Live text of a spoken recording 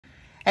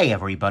Hey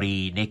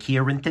everybody, Nick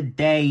here, and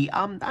today,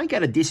 I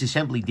got a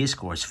disassembly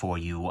discourse for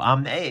you.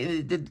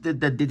 The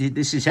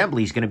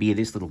disassembly is going to be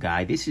this little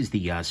guy. This is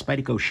the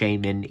Spyderco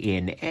Shaman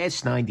in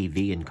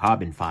S90V in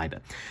carbon fiber.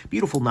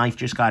 Beautiful knife,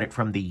 just got it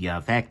from the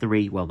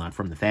factory. Well, not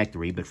from the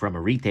factory, but from a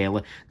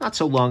retailer. Not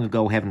so long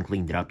ago, haven't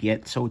cleaned it up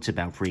yet, so it's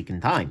about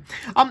freaking time.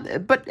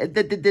 But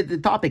the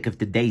topic of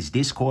today's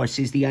discourse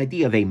is the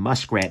idea of a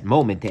muskrat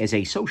moment as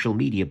a social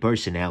media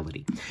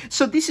personality.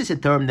 So this is a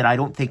term that I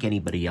don't think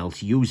anybody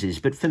else uses,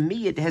 but for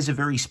me, it has a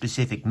very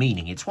specific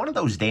meaning. It's one of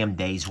those damn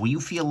days where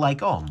you feel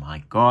like, oh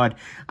my God,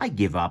 I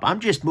give up. I'm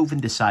just moving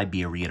to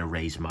Siberia to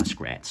raise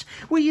muskrats.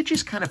 Where you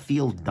just kind of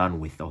feel done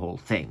with the whole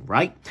thing,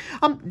 right?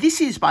 This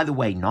is, by the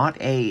way, not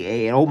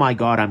oh my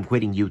God, I'm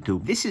quitting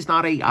YouTube. This is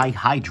not a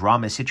high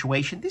drama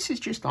situation. This is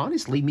just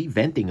honestly me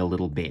venting a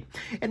little bit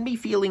and me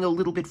feeling a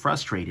little bit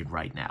frustrated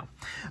right now.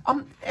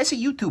 As a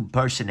YouTube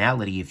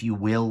personality, if you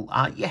will,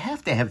 you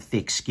have to have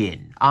thick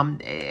skin.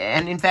 And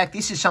in fact,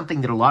 this is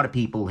something that a lot of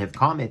people have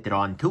commented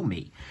on to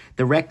me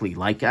directly,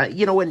 like,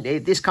 and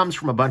this comes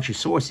from a bunch of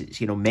sources.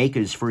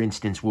 Makers, for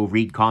instance, will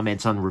read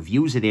comments on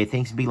reviews of their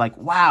things and be like,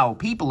 wow,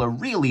 people are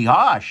really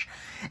harsh.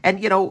 And,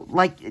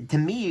 to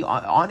me,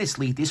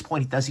 honestly, at this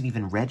point, it doesn't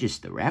even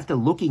register. After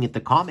looking at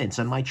the comments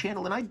on my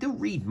channel, and I do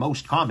read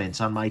most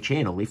comments on my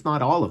channel, if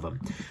not all of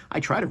them. I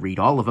try to read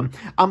all of them.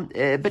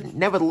 But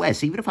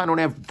nevertheless, even if I don't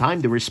have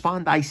time to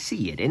respond, I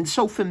see it. And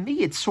so for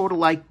me, it's sort of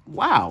like,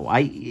 wow,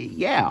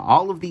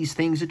 all of these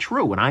things are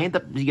true. And I end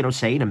up,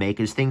 saying to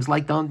makers things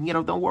like, don't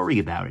worry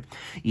about it.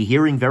 You're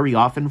hearing very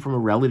often from a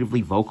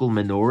relatively vocal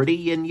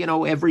minority, and,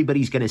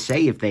 everybody's going to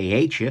say if they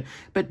hate you,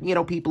 but,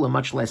 people are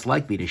much less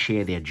likely to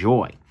share their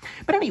joy.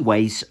 But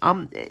anyways,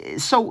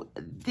 so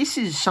this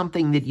is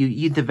something that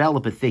you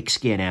develop a thick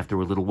skin after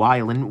a little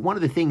while, and one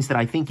of the things that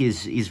I think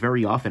is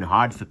very often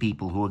hard for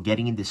people who are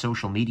getting into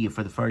social media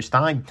for the first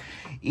time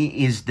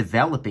is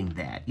developing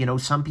that.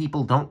 Some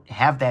people don't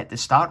have that to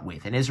start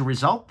with, and as a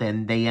result,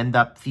 then they end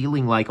up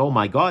feeling like, oh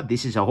my God,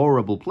 this is a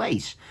horrible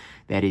place.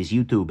 That is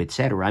YouTube,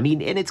 etc. I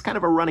mean, and it's kind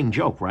of a running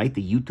joke, right?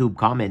 The YouTube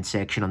comment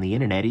section on the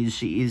internet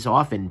is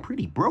often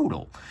pretty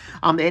brutal.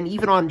 And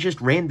even on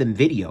just random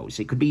videos.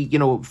 It could be,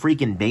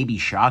 freaking baby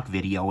shark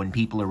video and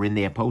people are in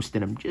there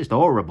posting them, just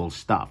horrible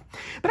stuff.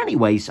 But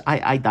anyways,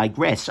 I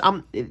digress.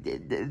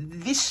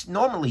 This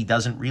normally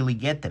doesn't really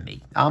get to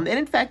me. And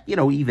in fact,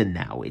 even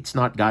now, it's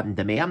not gotten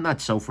to me. I'm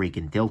not so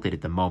freaking tilted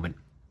at the moment.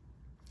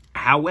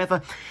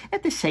 However,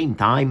 at the same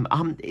time,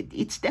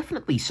 it's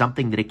definitely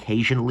something that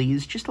occasionally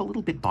is just a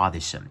little bit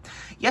bothersome.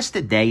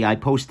 Yesterday, I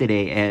posted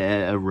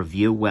a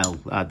review,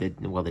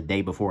 the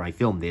day before I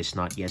filmed this,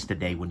 not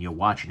yesterday when you're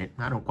watching it.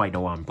 I don't quite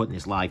know why I'm putting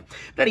this live.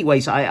 But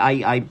anyways,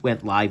 I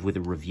went live with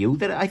a review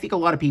that I think a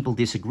lot of people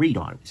disagreed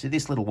on. So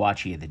this little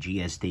watch here, the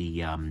GSD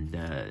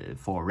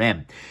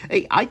 4M,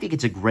 I think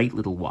it's a great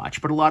little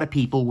watch, but a lot of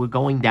people were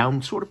going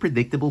down sort of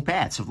predictable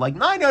paths of like,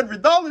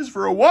 $900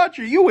 for a watch?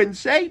 Are you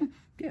insane?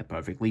 Yeah,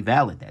 perfectly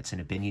valid. That's an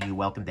opinion you're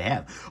welcome to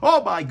have.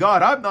 Oh my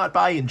God, I'm not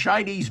buying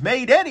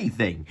Chinese-made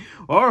anything.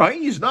 All right,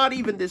 he's not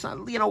even this, a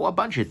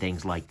bunch of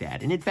things like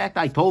that. And in fact,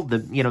 I told the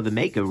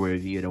maker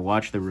to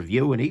watch the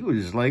review, and he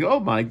was like, oh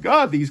my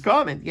God, these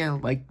comments. Yeah,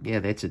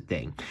 that's a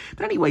thing.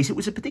 But anyways, it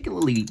was a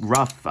particularly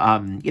rough,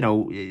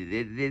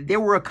 there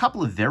were a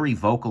couple of very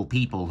vocal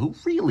people who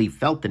really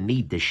felt the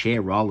need to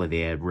share all of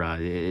their,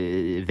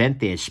 vent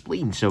their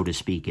spleen, so to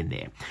speak, in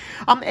there.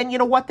 And you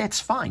know what? That's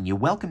fine. You're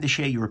welcome to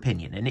share your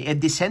opinion.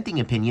 And dissenting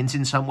opinions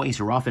in some ways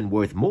are often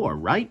worth more,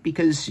 right?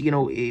 Because,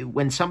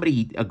 when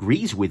somebody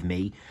agrees with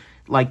me,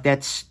 like,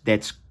 that's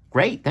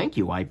great, thank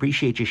you. I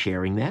appreciate you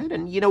sharing that.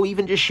 And,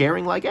 even just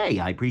sharing like, hey,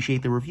 I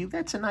appreciate the review.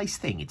 That's a nice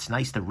thing. It's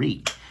nice to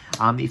read,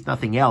 if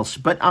nothing else.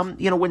 But,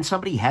 when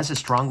somebody has a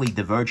strongly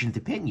divergent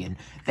opinion,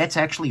 that's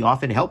actually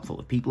often helpful.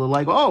 If people are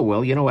like, oh,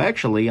 well,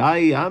 actually,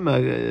 I'm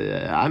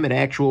an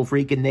actual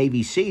freaking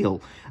Navy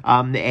SEAL,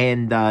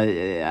 and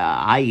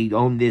I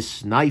own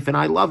this knife and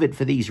I love it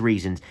for these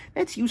reasons.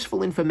 That's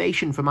useful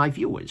information for my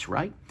viewers,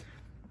 right?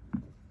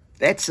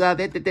 That's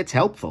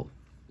helpful.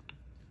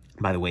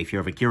 By the way, if you're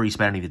ever curious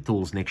about any of the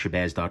tools,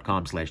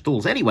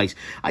 nickshabazz.com/tools. Anyways,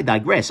 I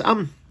digress.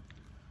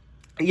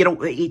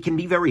 It can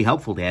be very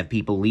helpful to have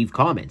people leave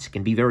comments. It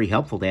can be very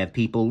helpful to have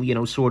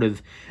people, sort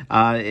of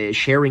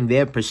sharing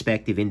their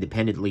perspective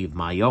independently of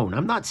my own.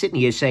 I'm not sitting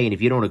here saying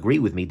if you don't agree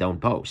with me,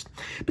 don't post.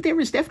 But there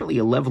is definitely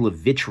a level of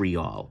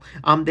vitriol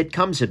that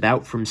comes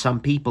about from some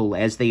people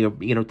as they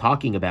are,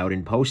 talking about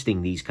and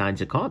posting these kinds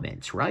of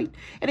comments, right?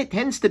 And it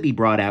tends to be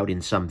brought out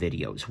in some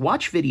videos.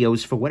 Watch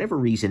videos, for whatever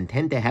reason,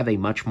 tend to have a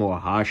much more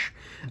harsh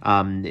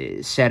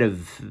set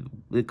of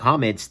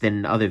comments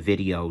than other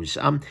videos.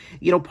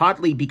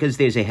 Partly because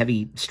there's a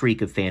heavy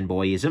streak of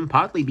fanboyism,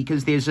 partly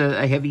because there's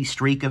a heavy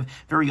streak of,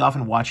 very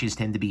often watches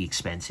tend to be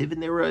expensive,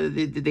 and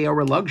they are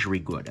a luxury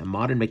good. A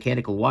modern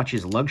mechanical watch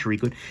is a luxury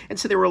good, and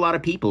so there are a lot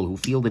of people who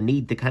feel the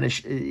need to kind of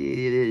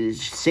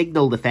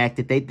signal the fact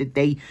that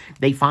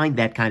they find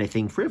that kind of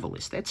thing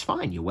frivolous. That's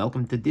fine. You're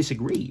welcome to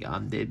disagree.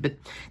 But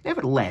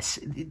nevertheless,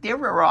 there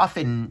are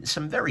often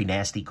some very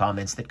nasty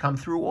comments that come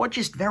through, or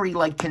just very,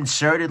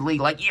 concertedly,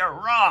 you're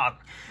wrong.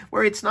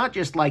 where it's not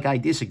just like I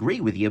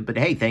disagree with you, but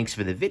hey, thanks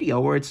for the video,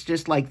 or it's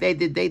just like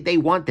they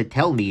want to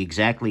tell me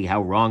exactly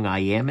how wrong I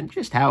am and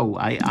just how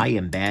I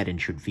am bad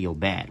and should feel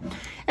bad.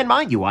 And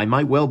mind you, I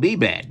might well be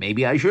bad.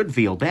 Maybe I should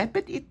feel bad,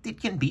 but it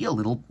can be a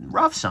little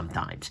rough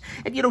sometimes.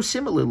 And, you know,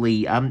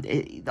 similarly,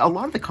 a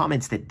lot of the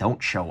comments that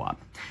don't show up,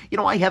 you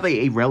know, I have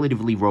a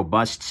relatively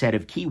robust set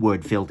of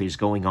keyword filters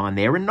going on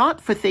there, and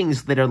not for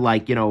things that are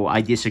like, you know, I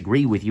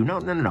disagree with you.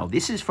 No.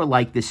 This is for,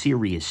 like, the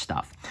serious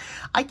stuff.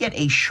 I get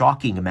a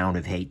shocking amount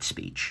of hate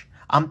speech.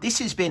 This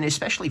has been,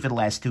 especially for the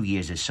last 2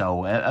 years or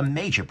so, a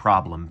major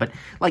problem. But,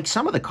 like,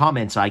 some of the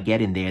comments I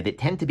get in there that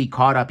tend to be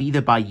caught up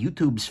either by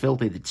YouTube's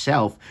filter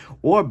itself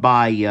or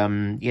by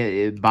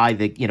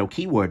the, you know,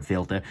 keyword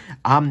filter,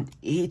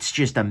 it's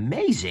just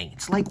amazing.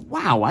 It's like,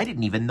 wow, I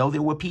didn't even know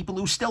there were people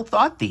who still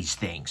thought these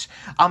things.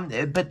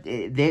 But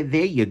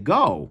there you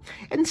go.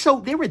 And so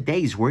there are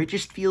days where it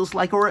just feels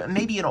like, or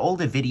maybe an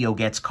older video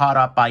gets caught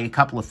up by a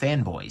couple of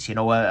fanboys. You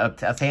know, a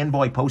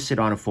fanboy posted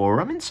on a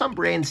forum, and some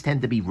brands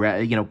tend to be,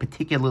 you know,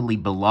 particularly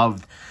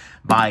beloved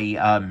by,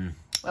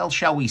 well,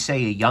 shall we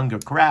say, a younger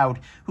crowd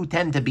who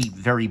tend to be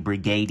very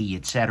brigadey,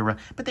 etc.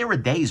 But there are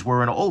days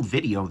where an old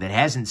video that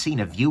hasn't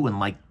seen a view in,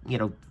 like, you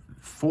know,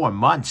 4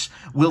 months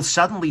will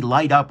suddenly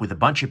light up with a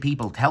bunch of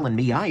people telling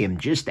me I am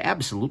just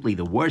absolutely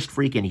the worst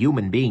freaking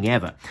human being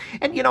ever.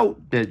 And, you know,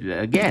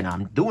 again,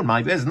 I'm doing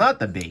my best not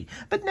to be.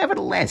 But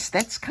nevertheless,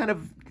 that's kind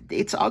of,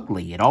 it's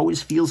ugly. It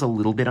always feels a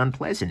little bit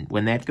unpleasant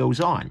when that goes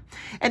on.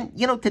 And,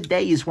 you know,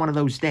 today is one of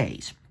those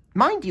days.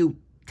 Mind you,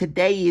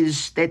 today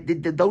is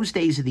those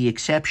days are the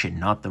exception,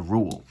 not the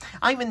rule.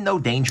 I'm in no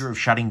danger of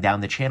shutting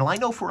down the channel. I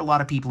know for a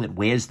lot of people it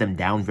wears them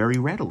down very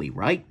readily,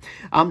 right?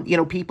 You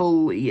know,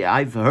 people,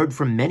 I've heard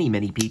from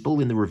many people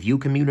in the review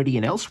community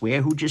and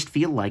elsewhere who just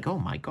feel like, oh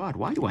my God,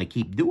 why do I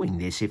keep doing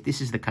this if this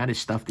is the kind of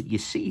stuff that you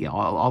see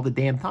all the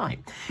damn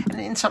time?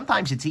 And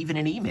sometimes it's even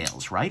in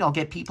emails, right? I'll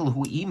get people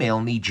who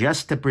email me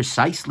just to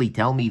precisely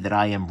tell me that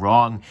I am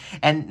wrong.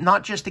 And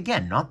not just,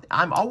 again,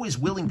 I'm always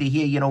willing to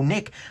hear, you know,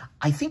 Nick,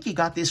 I think you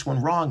got this one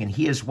wrong, and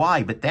here's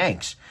why, but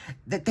thanks.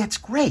 That's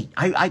great.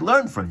 I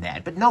learned from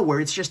that. But no,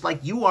 where it's just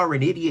like, you are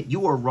an idiot,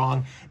 you are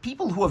wrong.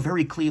 People who are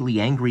very clearly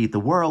angry at the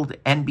world,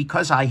 and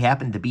because I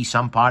happen to be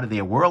some part of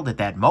their world at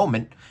that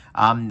moment,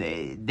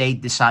 they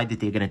decide that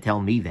they're going to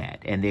tell me that,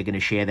 and they're going to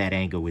share that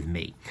anger with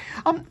me.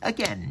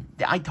 Again,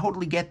 I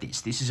totally get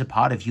this. This is a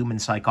part of human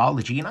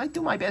psychology, and I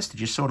do my best to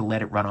just sort of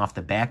let it run off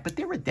the back, but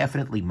there are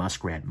definitely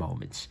muskrat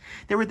moments.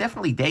 There are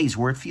definitely days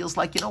where it feels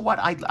like, you know what,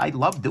 I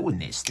love doing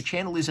this. The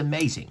channel is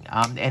amazing,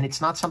 and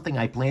it's not something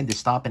I plan to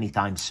stop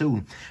anytime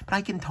soon, but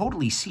I can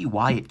totally see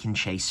why it can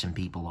chase some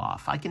people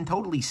off. I can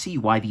totally see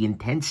why the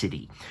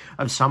intensity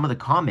of some of the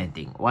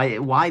commenting,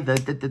 why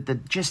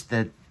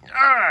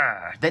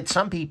that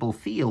some people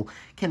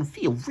can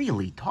feel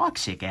really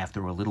toxic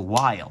after a little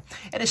while.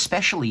 And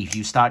especially if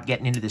you start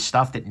getting into the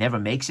stuff that never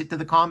makes it to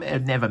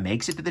the never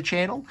makes it to the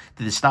channel,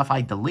 to the stuff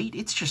I delete,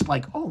 it's just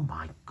like, oh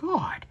my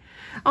God.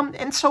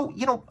 And so,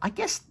 you know, I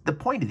guess the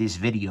point of this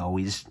video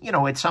is, you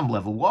know, at some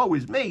level, woe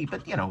is me,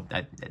 but, you know,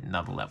 at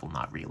another level,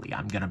 not really.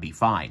 I'm going to be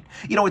fine.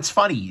 You know, it's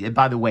funny,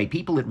 by the way,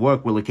 people at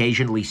work will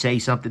occasionally say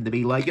something to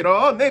me like, you know,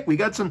 oh, Nick, we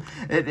got some,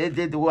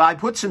 I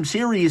put some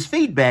serious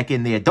feedback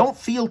in there. Don't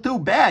feel too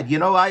bad. You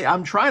know,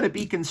 I'm trying to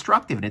be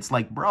constructive. And it's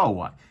like,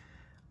 bro,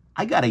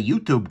 I got a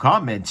YouTube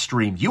comment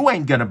stream. You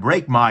ain't going to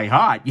break my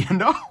heart, you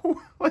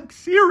know? Like,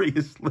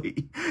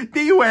 seriously, do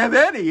you have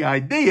any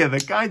idea the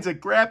kinds of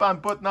crap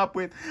I'm putting up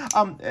with?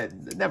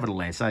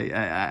 Nevertheless,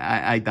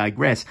 I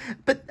digress.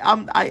 But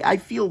I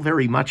feel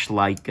very much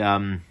like,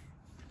 you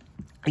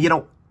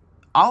know,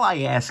 all I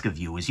ask of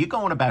you is you're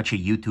going about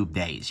your YouTube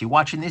days, you're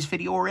watching this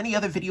video or any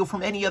other video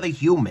from any other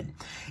human,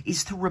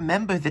 is to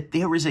remember that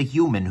there is a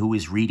human who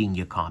is reading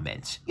your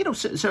comments. You know,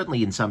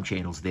 certainly in some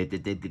channels,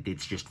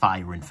 it's just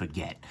fire and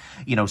forget.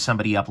 You know,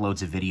 somebody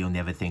uploads a video,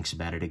 never thinks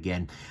about it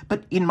again.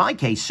 But in my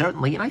case,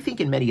 certainly, and I think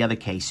in many other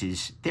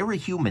cases, there are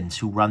humans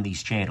who run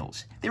these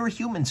channels. There are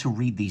humans who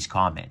read these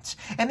comments.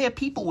 And they're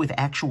people with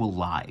actual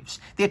lives.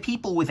 They're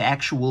people with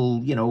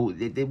actual, you know,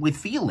 with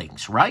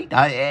feelings, right?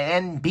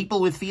 And people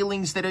with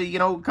feelings that are,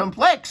 you know,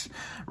 complex,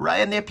 right?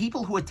 And they're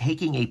people who are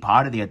taking a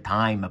part of their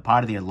time, a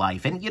part of their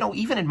life. And, you know,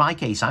 even in my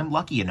case, I'm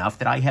lucky enough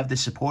that I have the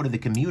support of the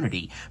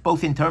community,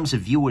 both in terms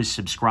of viewers,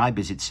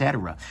 subscribers,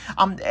 etc.,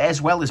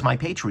 as well as my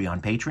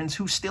Patreon patrons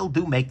who still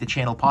do make the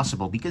channel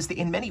possible, because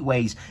in many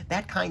ways,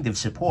 that kind of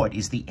support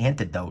is the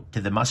antidote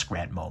to the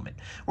Muskrat moment,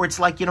 where it's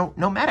like, you know,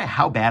 no matter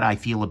how bad I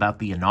feel about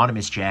the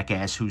anonymous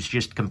jackass who's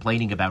just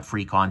complaining about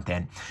free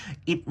content,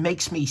 it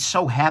makes me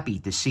so happy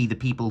to see the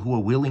people who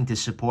are willing to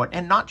support,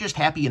 and not just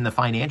happy in the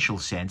financial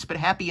sense, but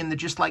happy in the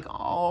just like,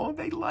 oh,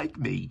 they like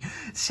me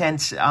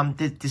sense,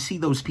 to see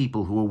those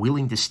people who are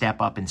willing to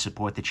step up and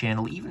support the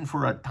channel, even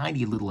for a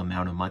tiny little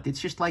amount a month.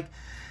 It's just like,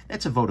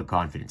 that's a vote of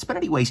confidence. But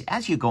anyways,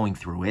 as you're going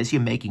through, as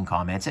you're making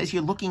comments, as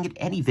you're looking at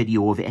any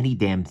video of any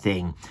damn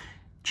thing,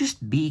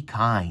 just be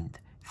kind.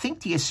 Think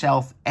to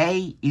yourself,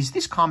 A, is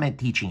this comment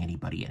teaching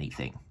anybody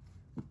anything?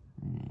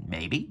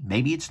 Maybe.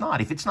 Maybe it's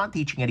not. If it's not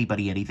teaching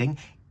anybody anything,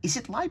 is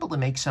it liable to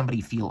make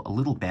somebody feel a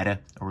little better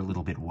or a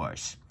little bit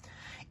worse?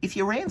 If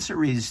your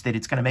answer is that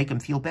it's going to make them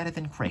feel better,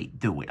 then great,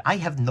 do it. I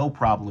have no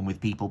problem with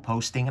people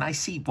posting, and I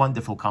see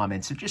wonderful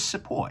comments of just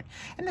support.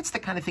 And that's the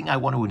kind of thing I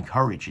want to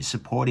encourage, a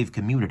supportive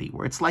community,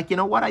 where it's like, you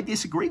know what, I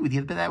disagree with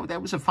you, but that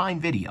was a fine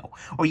video.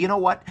 Or you know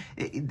what,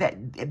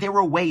 there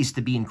are ways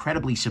to be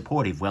incredibly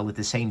supportive, while at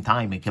the same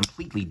time a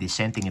completely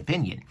dissenting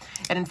opinion.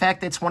 And in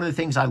fact, that's one of the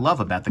things I love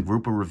about the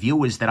group of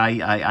reviewers that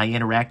I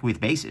interact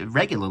with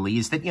regularly,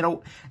 is that, you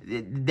know,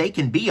 they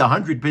can be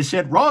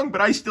 100% wrong, but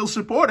I still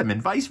support them,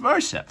 and vice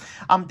versa.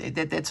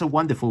 That's a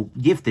wonderful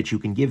gift that you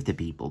can give to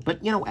people.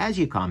 But, you know, as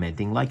you're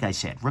commenting, like I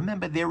said,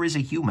 remember there is a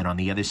human on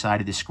the other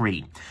side of the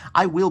screen.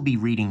 I will be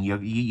reading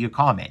your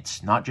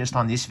comments, not just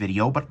on this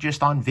video, but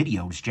just on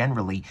videos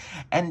generally.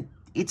 And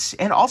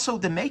also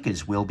the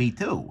makers will be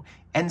too.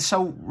 And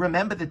so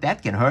remember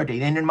that can hurt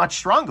in a much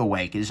stronger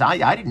way, because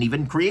I didn't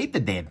even create the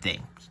damn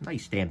thing. It's a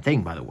nice damn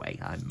thing, by the way.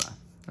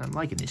 I'm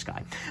liking this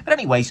guy. But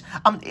anyways,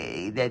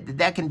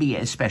 that can be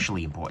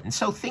especially important.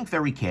 So think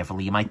very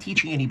carefully. Am I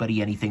teaching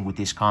anybody anything with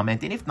this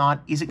comment? And if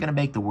not, is it going to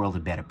make the world a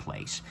better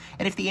place?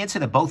 And if the answer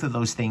to both of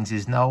those things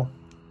is no,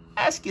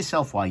 ask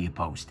yourself why you're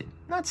posting.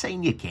 I'm not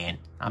saying you can't.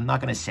 I'm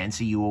not going to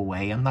censor you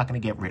away. I'm not going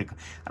to get rid of...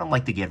 I don't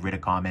like to get rid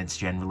of comments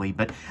generally,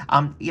 but,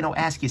 you know,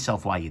 ask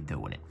yourself why you're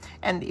doing it.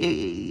 And,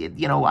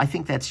 you know, I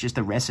think that's just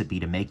a recipe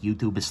to make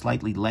YouTube a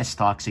slightly less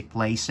toxic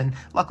place. And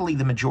luckily,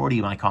 the majority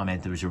of my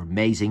commenters are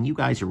amazing. You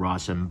guys are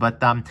awesome.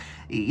 But,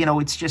 you know,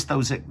 it's just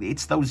those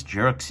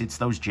jerks. It's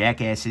those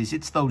jackasses.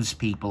 It's those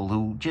people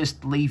who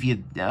just leave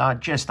you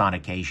just on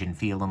occasion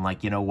feeling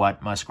like, you know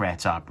what,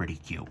 muskrats are pretty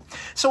cute.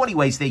 So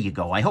anyways, there you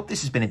go. I hope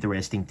this has been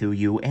interesting to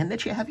you, and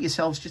that you have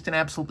yourselves just an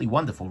absolutely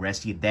wonderful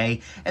rest of your day,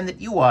 and that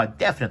you are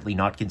definitely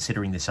not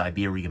considering the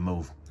Siberia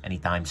move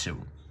anytime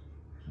soon.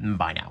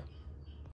 Bye now.